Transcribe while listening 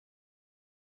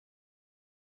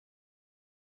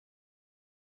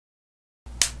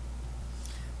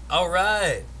All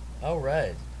right.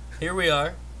 Here we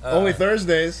are. Only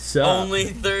Thursdays. So, Only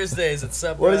Thursdays at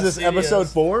Sub. What is this, episode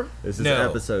 4? This is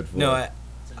episode 4. No, I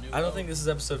don't think this is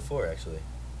episode 4, actually.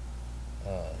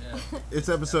 It's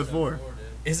episode 4.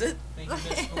 Is it? You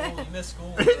missed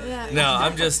school. No,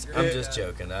 I'm just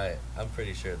joking. I'm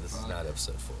pretty sure this is not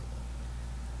episode 4.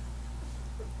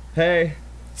 Hey.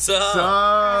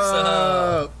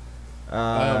 Sup?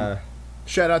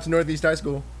 Shout out to Northeast High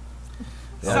School.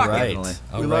 All right.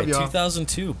 We love y'all.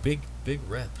 2002, big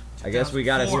rep. I guess we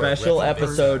got a special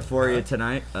episode for you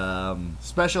tonight.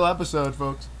 Special episode,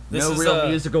 folks. No real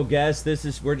musical guests.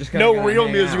 We're just kind of no real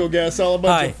musical guests. All a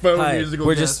bunch of phone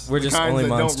musical guests. We're just only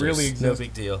monsters. Don't really exist. No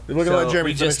big deal. Look at Jeremy.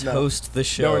 We just host the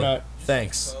show. No, we're not.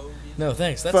 Thanks. No,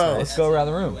 thanks. That's Phone. nice. Let's go around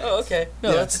the room. Oh, okay.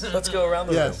 No, let's go around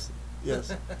the room.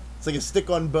 Yes. It's like a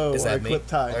stick-on bow Is or a that me? clip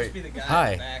tie. Right.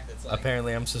 Hi.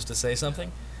 Apparently, I'm supposed to say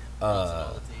something.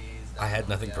 I had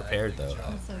nothing prepared though.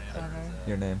 That's so clever.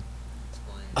 Your name?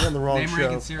 You're on the wrong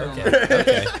show.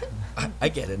 Okay. I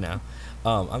get it now.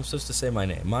 I'm supposed to say my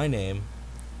name. My name.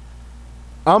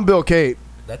 I'm Bill Kate.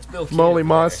 That's Bill Kate. From Only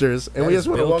Monsters, and we just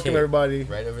want to welcome everybody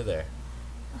right over there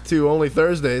to Only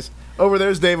Thursdays. Over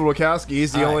there's David Wachowski.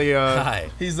 He's the only.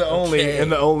 He's the only in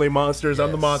the Only Monsters. Yes.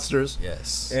 I'm the Monsters.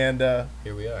 Yes. And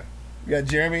here we are. We got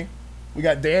Jeremy. We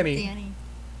got Danny.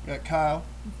 We got Kyle.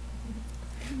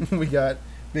 We got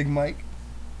Big Mike.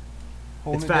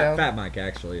 It's Fat Mike,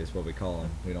 actually, is what we call him.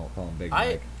 We don't call him Big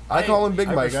Mike. I call him Big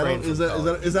Mike. I don't. Is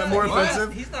that more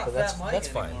offensive? He's not Fat Mike that's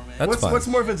fine. anymore, man. That's fine. What's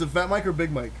more offensive, Fat Mike or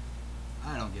Big Mike?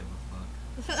 I don't give a fuck.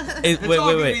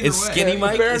 Wait. Is Skinny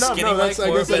Mike? Fair Is enough. Skinny No, Mike more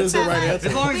I guess that is the right offensive? answer.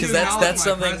 As long as you that's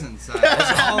something.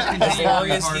 As long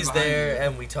as he's there there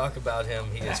and we talk about him,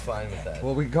 he is fine with that.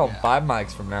 Well, we can call him 5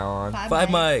 Mics from now on. 5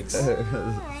 mics.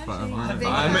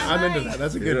 I'm into that.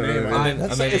 That's a good name.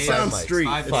 It sounds street.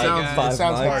 It sounds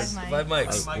hard. 5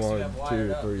 mics. 1,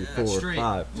 2, 3, 4,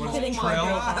 5.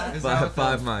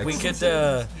 5 mics. We could.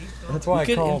 That's why we I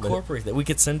could called incorporate that. We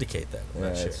could syndicate that. I'm Yeah,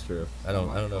 not sure. that's true. I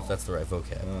don't know if that's the right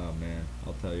vocab. Oh man,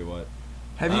 I'll tell you what.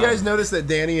 Have you guys noticed that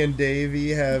Danny and Davey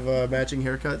have matching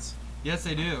haircuts? Yes,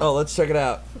 they do. Oh, let's check it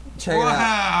out. Check it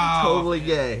out. Totally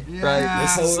gay. Yeah. Right?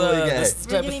 This is Totally gay. this is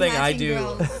the type of thing I do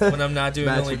when I'm not doing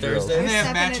Matching Only girls. And Thursdays. they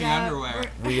have matching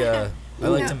underwear. I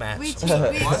like to match. We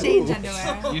exchange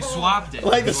underwear. You swapped it. I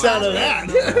like the sound of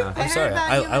that. I'm sorry.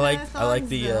 I like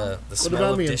the smell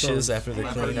about of me and dishes thongs? after they're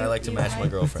clean. I like to match my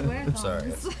girlfriend. I'm sorry.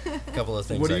 That's a couple of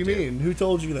things. What do I you mean? Who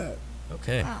told you that?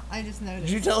 Okay. Oh, I just noticed.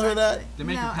 Did you tell her that? They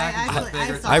make No, your package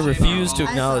bigger. saw I it. refuse to I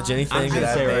acknowledge saw it. anything I'm that I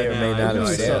gonna say may right or now, may I not know have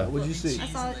I said. saw. What'd you see?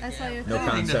 I saw your No thing.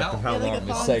 concept of how You're like long a this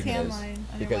bald segment tan is line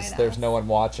on your because white there's ass. no one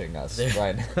watching us There-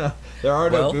 right now. There are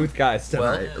no Well- booth guys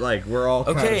tonight. Like we're all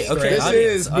kind Okay. of Okay. This audience,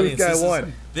 is Booth audience, Guy this is-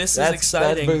 1. This is That's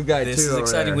exciting. Booth Guy This 2 is over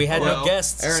exciting. there. We had no Well,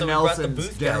 guests, Aaron so we brought the Nelson's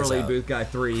booth guys generally out. booth guy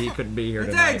 3. He couldn't be here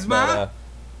tonight. Thanks, but, man.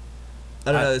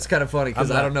 I don't know. It's kind of funny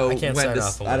because I'm I don't know not- I can't when sign to.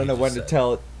 off on I what don't know you when just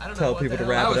to said. tell people to I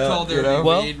wrap was it told up. there You know.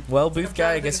 would be- Well, booth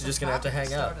guy. I guess you're just gonna have to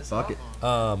hang out. Fuck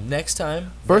it. Next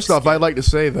time. First off, I'd like to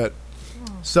say that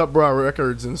Sup Bra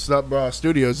Records and Sup Bra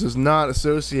Studios does not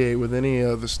associate with any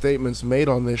of the statements made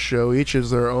on this show. Each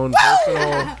is their own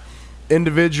personal,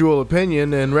 individual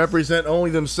opinion and represent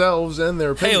only themselves and their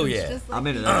opinions. Hell yeah. Just like I'm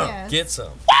into the that. yes. Get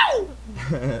some.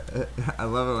 I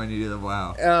love it when you do the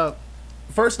wow.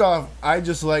 First off, I'd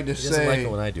just like to He doesn't like say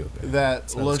it when I do it.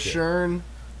 that Sounds good. LaShern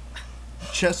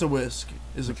Chesawisk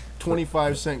is a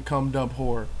 25-cent cum dump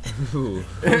whore. Ooh.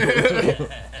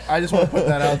 I just want to put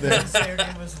that out there.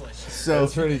 So,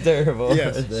 That's pretty terrible.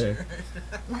 Yes. Right there.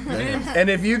 and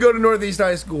if you go to Northeast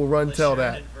High School, run tell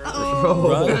that.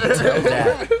 Run, tell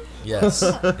that. Yes,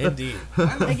 indeed.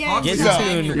 Again, Get in So-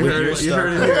 tune with You heard your it. You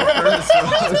heard it stuff. here first.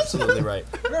 That's absolutely right.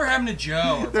 We're having a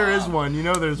Joe. There is one. You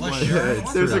know there's one.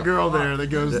 LaShern? There's a girl there that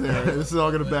goes there. This is all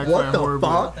going to backfire What the horribly.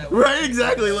 fuck? Right,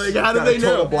 exactly. Like, how did Got they a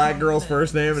total know? black girl's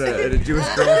first name and a Jewish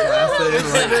girl's last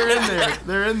name. Like, They're in there.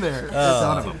 They're in there.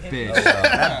 son of a bitch.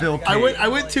 That Bill Kate. I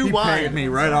went too He wide. paid me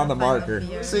right on the marker.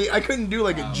 See, I couldn't do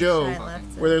like a Joe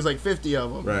where there's like 50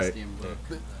 of them. Right.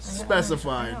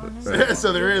 Specified. Right.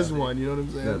 So there is one, you know what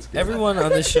I'm saying? That's good. Everyone on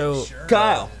this show.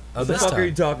 Kyle. Oh, What the this fuck are you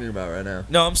time. talking about right now?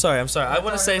 No, I'm sorry. I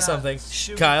want to say something.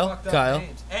 Kyle.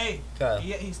 Hey, Kyle.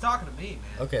 he's talking to me,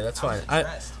 man. Okay, that's I was fine.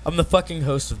 impressed. I'm the fucking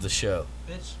host of the show.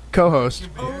 Bitch. Co-host.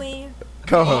 only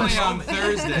Co-host. Only on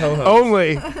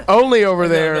Thursday. Only over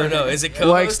there No. Is it co-host?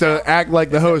 likes to act like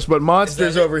the host, but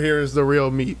Monsters that it? over here is the real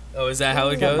meat. Oh, is that how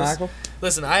it What's up, goes? Michael?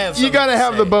 Listen, I have. You gotta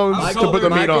have the bones I'm to so put the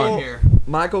meat Michael- on. Here.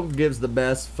 Michael gives the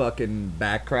best fucking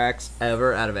back cracks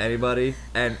ever out of anybody,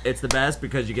 and it's the best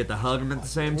because you get to hug him at the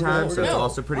same time, so it's No.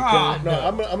 also pretty Ah, cool. No,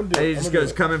 I'm gonna do And it. he just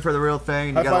goes coming for the real thing,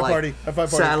 and High you gotta five like party. High five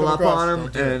party. saddle Come up across. on him,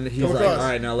 Don't do it. and he's Come like, across. all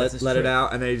right, now This let is it true.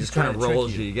 out, and then he just Trying kind of to trick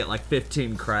rolls you. you. You get like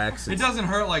 15 cracks. It doesn't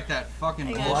hurt like that fucking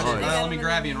I bullshit. got it. Let me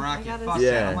grab you and rock you. I got it. Fuck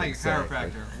Yeah, that. I'm like a exactly.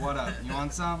 chiropractor. What up? You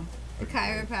want some? A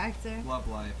chiropractor. Love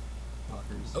life.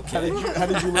 Fuckers. Okay. How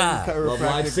did you learn Love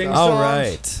life, chiropractic? sing All songs.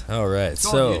 right. All right. It's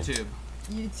on So YouTube.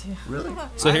 You too. Really?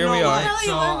 So I here know we are. life,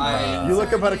 so I. You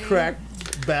look up how to crack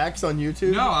backs on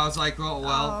YouTube? No, I was like,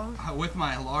 well, with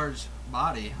my large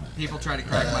body, people try to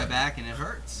crack my back and it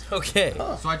hurts. Okay.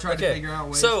 So I tried to Okay. figure out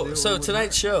ways So to do it. so It tonight's wouldn't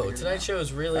hurt. show. Figured it Tonight's out. show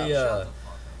is really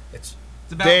it's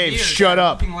It's about Dave, beard, shut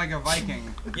up. Looking like a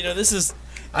Viking. you know this is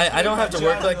I don't have to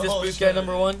work like this booth guy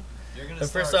number one. And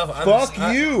first off, Fuck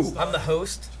you. I'm the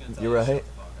host. You're right.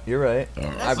 You're right.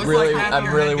 Looks like half I'm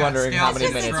your really head got wondering how many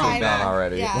scaled minutes from we've done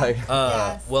already. Yeah. Like,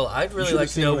 Yes. Well, I'd really should've like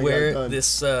to seen know when it got where done.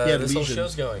 this had this whole lesions.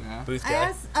 show's going. Yeah. Booth I guy.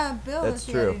 asked Bill That's if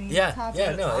he had true. any Yeah, topics.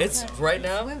 yeah, no, it's right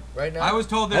now. Right now. I was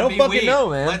told I there'd don't be fucking weed. know,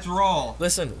 man. Let's roll.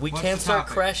 Listen, we What's can't the start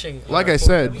topic? crashing. Like on I our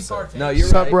said, fourth episode. no, you're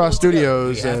Sup right. Raw We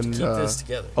Studios have to and keep this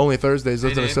together. Only Thursdays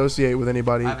doesn't Dave. associate with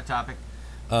anybody I have a topic.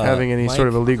 having any Mike, sort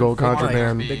of illegal Big Mike,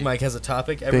 contraband Big Mike has a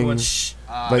topic. Everyone, things shh.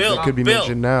 like Bill, that could be Bill.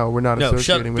 mentioned now. We're not No, shut-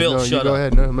 associating with. Bill, No, you shut go up.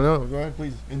 ahead. No, go ahead,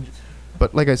 please.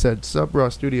 But like I said, Sup Raw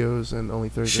Studios and Only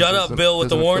Thursdays. Shut up, doesn't- Bill, with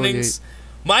the doesn't warnings.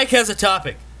 Mike has a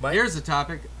topic. Mike? Here's the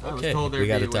topic. I was Okay, told we there'd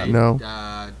got be a topic. weed.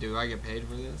 No. Do I get paid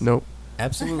for this? Nope.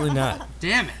 Absolutely not.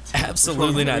 Damn it.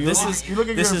 Absolutely not. This is You look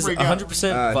like this you're is gonna freak out.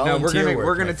 100% No, volunteer work.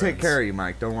 we're gonna my take friends. care of you,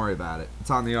 Mike. Don't worry about it. It's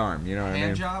on the arm. You know what I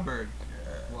Hand mean? job or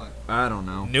what? I don't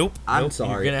know. Nope. I'm nope.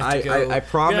 sorry. You're gonna have to go. I you're gonna have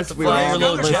promise to we were fly all your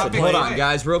little Another jet topic. Hold plane. on,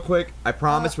 guys, real quick. I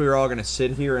promise we were all gonna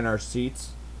sit here in our seats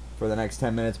for the next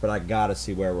 10 minutes, but I gotta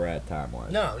see where we're at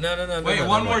time-wise. No. Wait, no,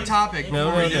 one no, more no. topic. No,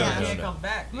 before no, we do no, this. no, no.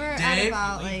 We're at Dave,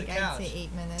 about leave like the I'd say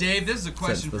 8 minutes. Dave, this is a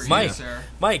question Since for the- Mike. you, sir.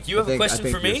 Mike, you have a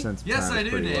question for me? Yes, I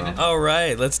do, David. All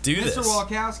right, let's do Mr. this.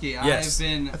 Walkowski, Yes. I've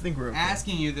been I think we're okay.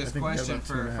 asking you I this think we got question about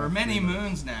 2.5, for many 3 minutes.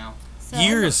 moons now. So,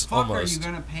 Years Fuck, are you almost.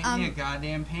 gonna paint me a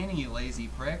goddamn painting, you lazy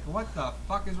prick? What the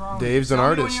fuck is wrong Dave's with an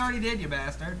you? Tell me artist. when you already did, you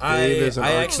bastard. Dave is an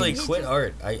I artist. actually quit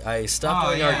art. I stopped Oh,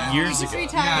 doing yeah. art years He just ago.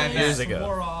 retired. Years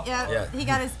ago. Yeah, Yeah. he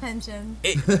got his pension.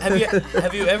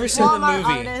 Have you ever seen the Walmart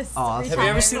movie? artist. Oh, Have you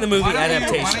ever seen the movie Why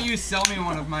adaptation? don't you sell me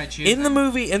one of my choosing? In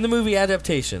the movie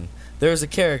adaptation, there's a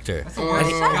character, That's the worst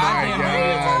Oh goddamn my movie God. of all What are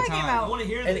you talking time. about? want to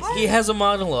hear and this. he has a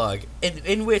monologue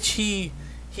in which he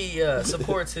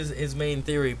supports his main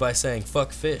theory by saying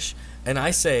 "fuck fish," and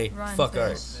I say Run, "fuck fish.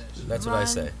 art." That's what I Run,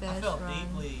 say. fish, I felt run.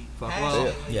 deeply Well,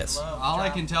 passionately yes. in love All I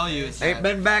with can tell you is Ain't that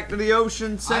been back to the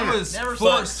ocean since. I was Never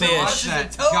forced to saw watch fish.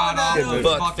 that Tell god awful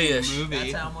Fuck fucking fish. movie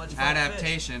That's how much fuck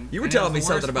adaptation. You were and it telling was me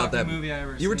the worst something about fucking that. movie I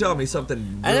ever You were seen. telling me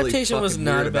something really Adaptation was fucking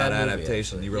not weird a bad about movie,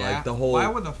 adaptation. actually. You were Yeah. like the whole. Why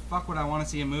would the fuck would I want to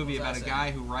see a movie about a guy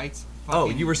who writes? Oh,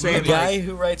 fucking you were saying The movies? guy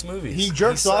who writes movies. He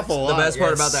jerks off a sucks. lot. the best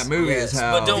part Yes, about that movie is yes.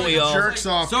 how. But don't we all? Jerks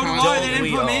off. So do constantly. I. They didn't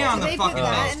we put me all? on Do the they put fucking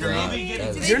that in the poster. movie?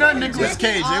 That's- Do they You're not put Nicolas jerking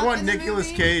Cage. They off want in the Nicolas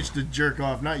movie? Cage to jerk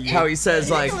off, not you. How he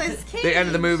says like Nicolas the end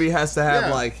of the Cage. movie has to have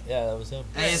Yeah. like Yeah, that was him.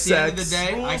 Hey, at the end of the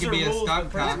Sex. day, I could be a stunt cop.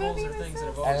 principles are things that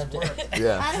have always worked.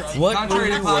 yeah. What Contrary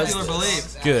to movie was popular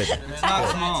this? belief. Good. It's not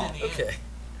small, Okay.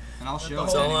 and I'll show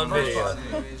It's it. all on video.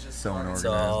 So It's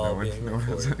all unorganized. being No one-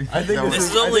 recorded. I think This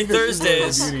is only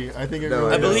Thursdays. I think it No,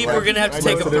 really I believe is. we're gonna have to I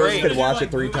take know a it's break. You could watch it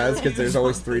 3 times because there's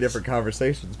always 3 different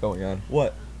conversations going on.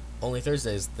 What? Only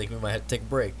Thursdays. Think we might have to take a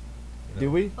break. Do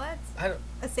we? What? I don't.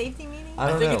 A safety meeting? I I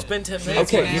don't think know. it's been 10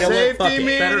 minutes. Okay, you know what? Safety Fuck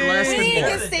it. Better less We than need to more.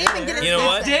 get safe and get it You know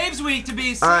what? tested. Dave's week to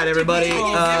be. All right, everybody. We're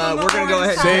gonna go ahead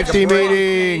and take a Safety break.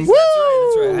 meeting. That's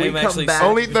right. We I'm come actually back.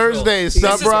 Only Thursdays. This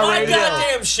Sub is Raw my Radio.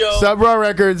 goddamn show. Sub Raw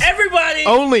Records. Everybody.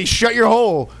 Only shut your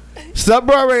hole. Sub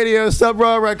Raw Radio, Sub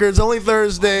Raw Records, Only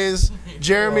Thursdays.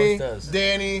 Jeremy, does.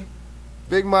 Danny,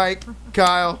 Big Mike,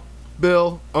 Kyle,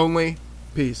 Bill, only.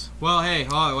 Peace. Well, hey,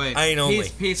 oh wait. I ain't only.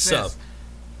 Peace Sub. this.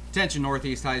 Attention,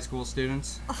 Northeast High School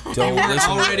students. Don't You're listen.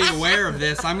 already aware of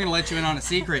this. I'm gonna let you in on a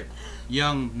secret,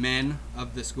 young men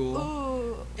of the school.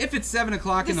 Ooh. If it's 7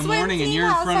 o'clock in The the swim morning and team you're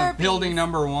in has front of herpes. building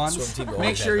number 1, Swim team make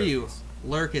always sure have you herpes.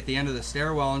 lurk at the end of the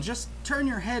stairwell and just turn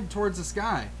your head towards the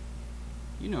sky.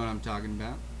 You know what I'm talking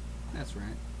about. That's right.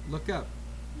 Look up.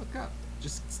 Look up.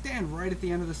 Just stand right at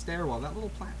the end of the stairwell. That little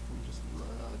platform. Just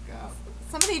look up.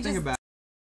 Somebody Think just about